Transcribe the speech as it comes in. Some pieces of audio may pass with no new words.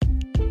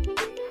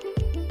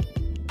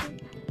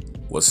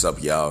What's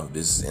up, y'all?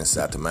 This is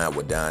Inside the Mind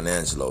with Don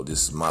Angelo.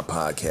 This is my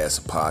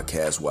podcast, a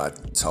podcast where I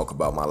talk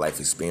about my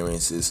life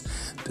experiences,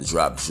 to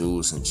drop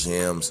jewels and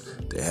gems,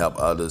 to help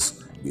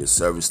others, be a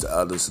service to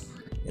others,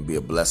 and be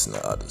a blessing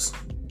to others.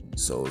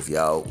 So if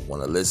y'all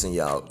want to listen,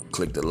 y'all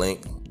click the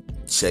link,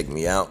 check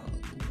me out.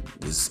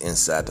 This is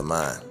Inside the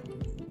Mind.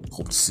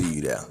 Hope to see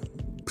you there.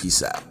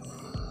 Peace out.